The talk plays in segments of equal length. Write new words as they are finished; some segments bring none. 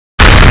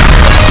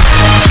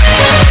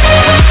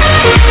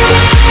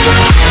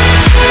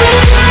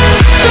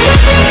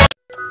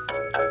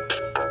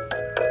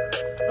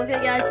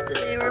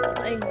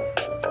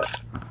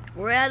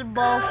red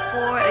ball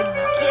 4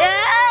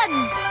 again.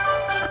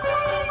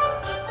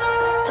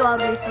 So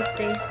ugly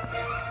 50.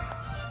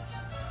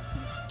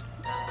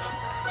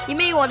 You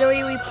may wonder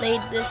why we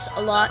played this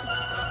a lot.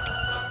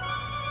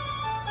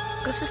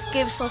 Because this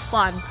game's so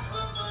fun.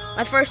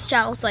 My first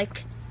channel's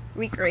like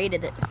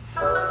recreated it.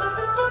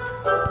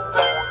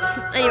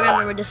 I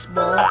remember this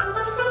ball.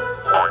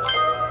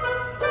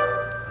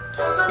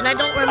 And I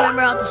don't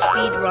remember how to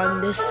speed run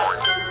this.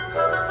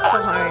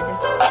 So hard.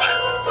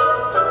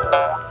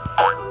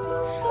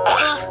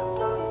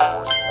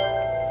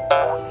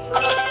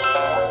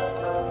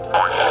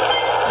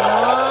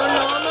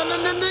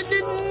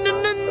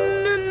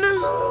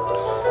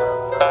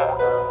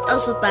 I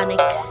also panic.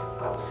 Wait,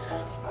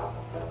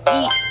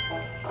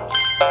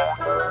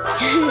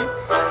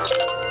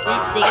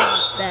 they got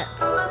that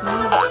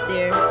moves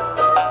there.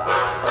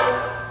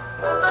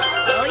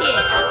 Oh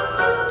yeah.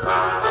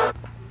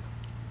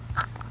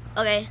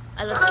 Okay, I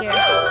don't care.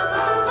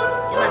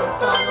 In my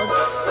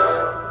McDonald's.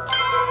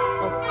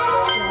 Oh,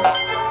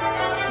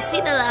 no. You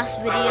see the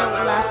last video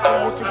last 2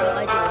 years ago?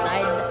 I just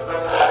died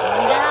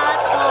on that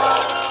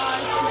part.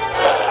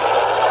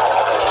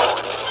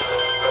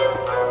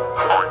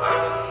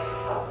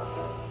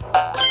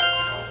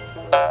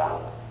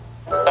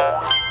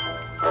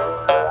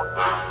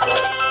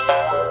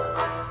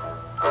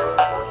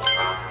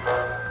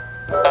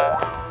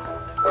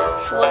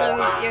 Just wonder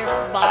if you're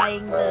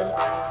buying the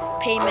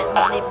payment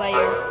money by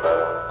your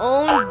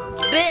own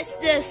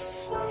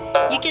business.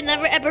 You can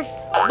never ever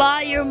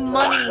buy your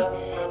money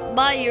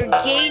by your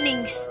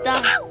gaining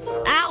stuff.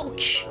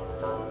 Ouch!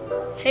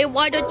 Hey,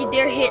 why don't you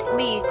dare hit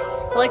me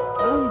like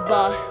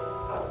Goomba?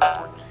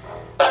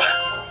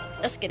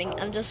 Just kidding.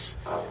 I'm just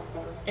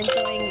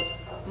enjoying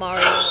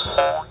Mario.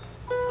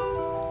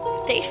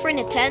 Thanks for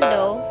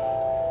Nintendo.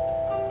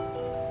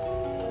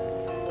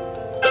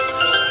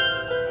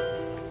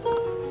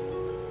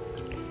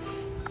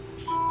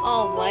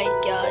 Oh my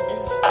god,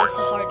 this is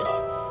the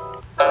hardest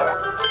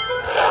part.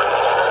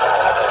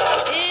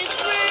 It's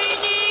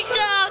raining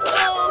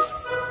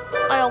tacos!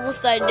 I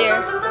almost died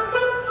there. Oh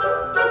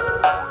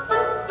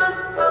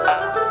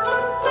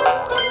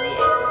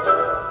yeah.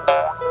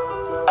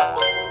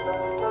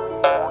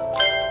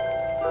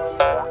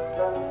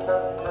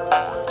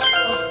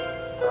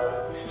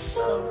 Oh, this is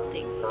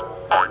something.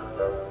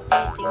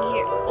 Anything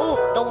here? Oh,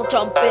 double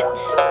jump it.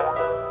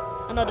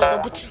 Another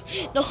double jump.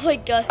 Oh my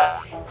god.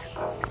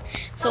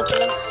 So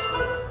close.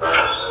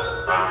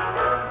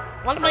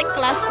 One of my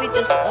classmates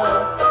just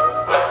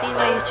seen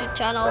my YouTube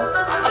channel. I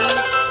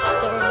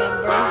don't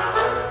remember.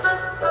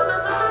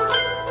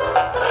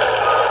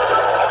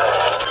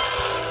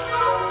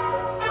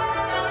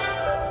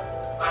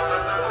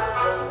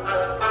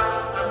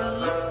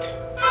 Yeet.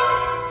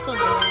 So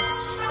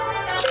nice.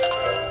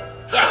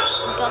 Yes,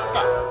 we got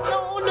that.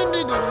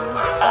 No.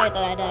 Oh, I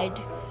thought I died.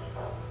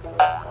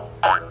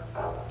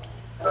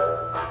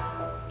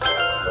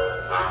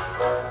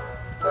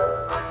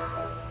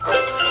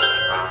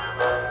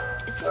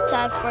 It's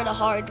time for the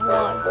hard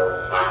one.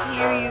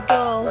 Here you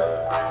go.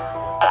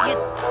 You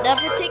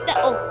never take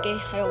that. Okay,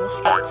 I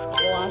almost got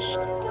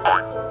squashed.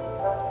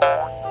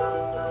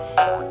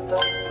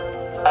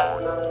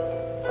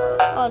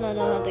 Oh no,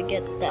 no, how to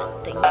get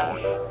that thing there.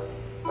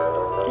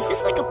 Is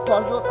this like a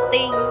puzzle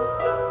thing?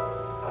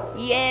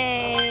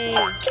 Yay!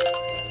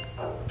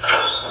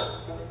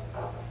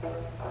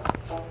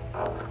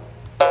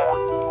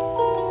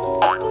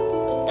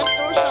 That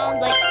door sounds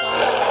like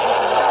something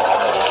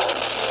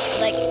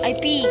like I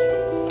pee.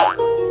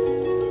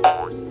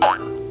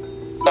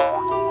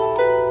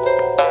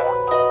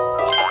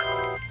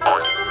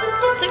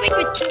 It took me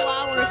 2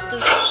 hours to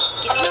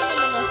get.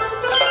 No.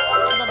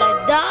 So that I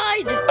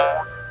died.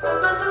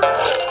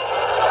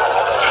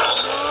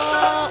 No.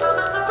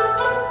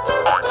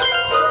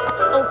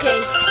 Okay,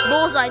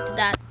 bullseye to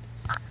that.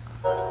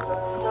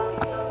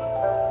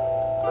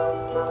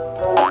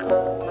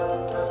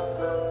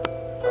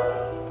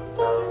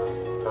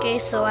 Okay,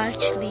 so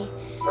actually,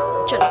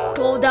 try to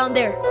go down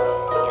there.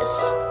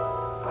 Yes.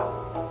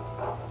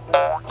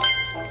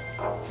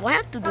 If I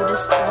have to do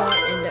this one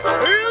in the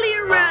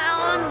earlier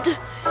round.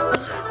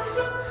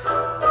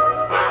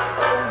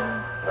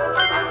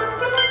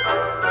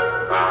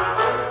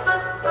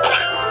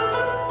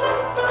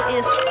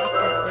 Is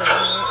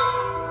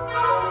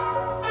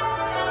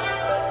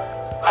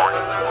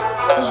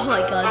oh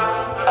my god.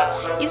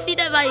 You see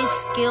that my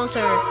skills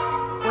are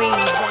way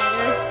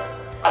better.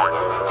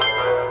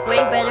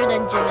 Way better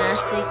than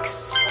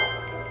gymnastics.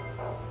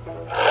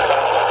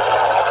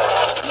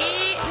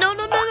 No.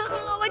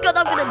 Oh my god,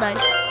 I'm gonna die.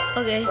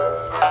 Okay.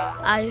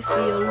 I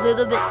feel a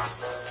little bit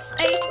safe.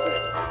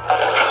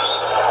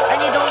 And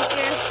you don't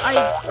care if I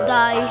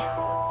die.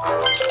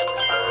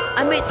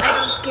 I mean, I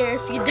don't care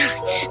if you die.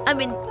 I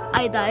mean,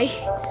 I die.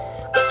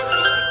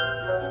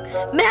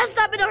 Man,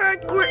 stop in the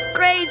hurt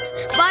grades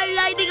by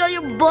riding on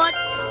your butt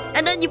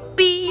and then you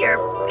pee your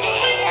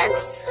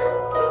pants.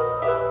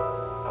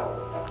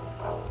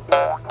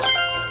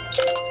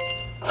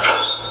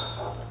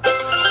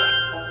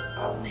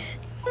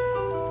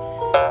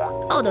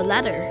 Oh, the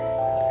ladder.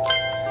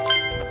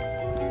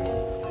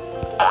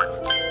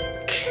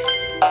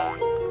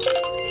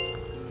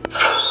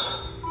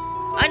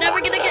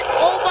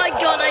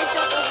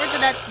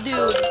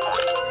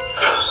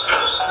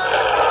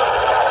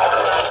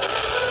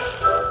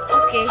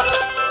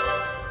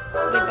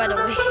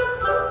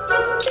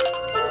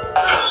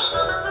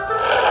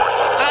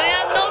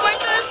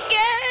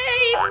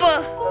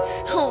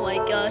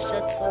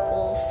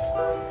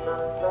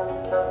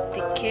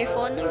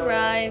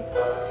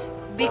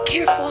 Be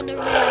careful on the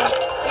road.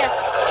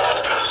 Yes.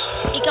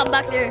 You come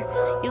back there,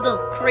 you little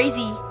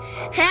crazy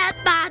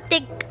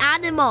hepatic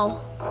animal.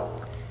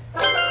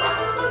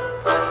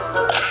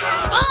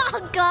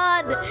 Oh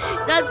God,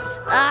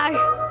 that's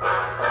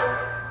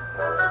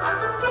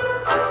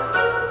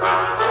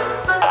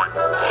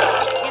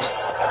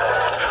yes.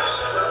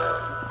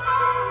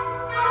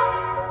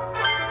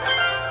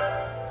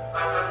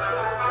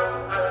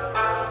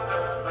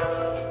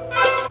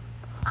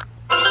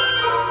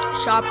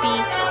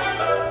 Sharpie.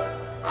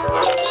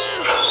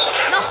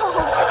 No,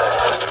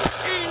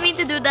 I didn't mean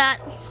to do that.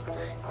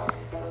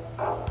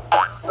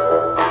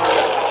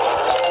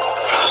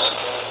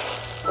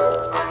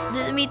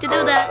 Didn't mean to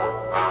do that.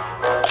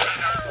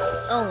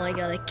 Oh my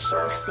God, I keep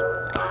missing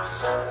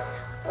lives.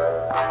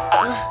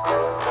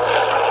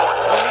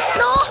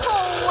 No,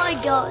 oh my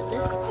God.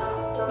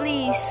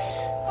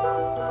 Please.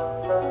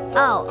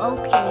 Oh,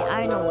 okay,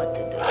 I know what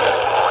to do.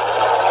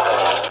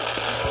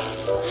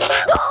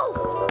 No!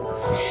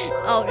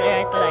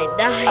 Okay, I thought I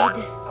died.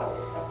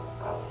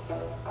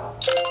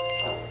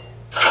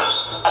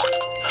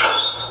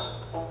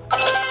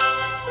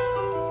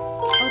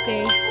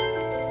 Okay.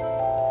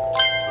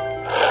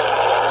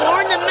 For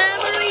the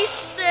memory's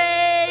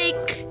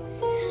sake.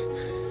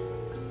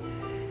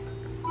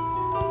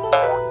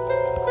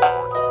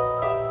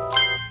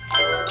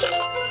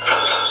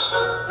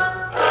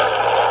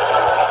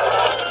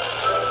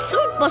 So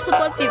it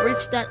possible if you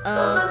reach that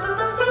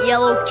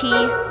yellow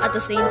key at the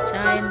same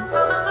time.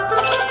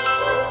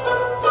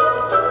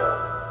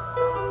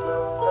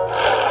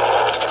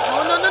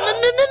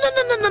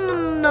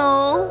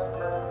 No.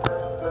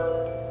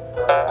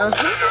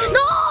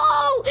 No!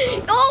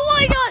 Oh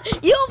my God!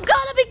 You've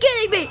gotta be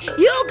kidding me!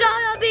 You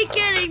gotta be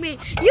kidding me!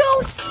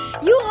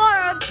 You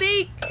are a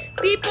big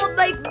people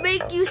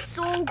make you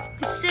so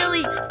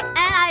silly, and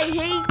I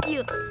hate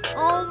you.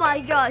 Oh my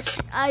gosh!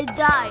 I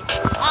died.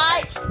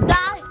 I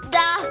died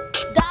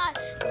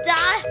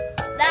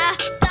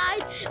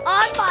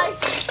on my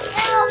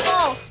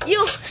elbow.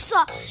 You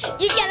suck.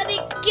 You gotta be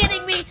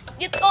kidding me!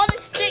 You're the only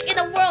stick in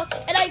the world,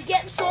 and I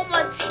get so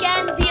much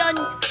candy on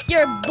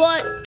your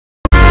butt.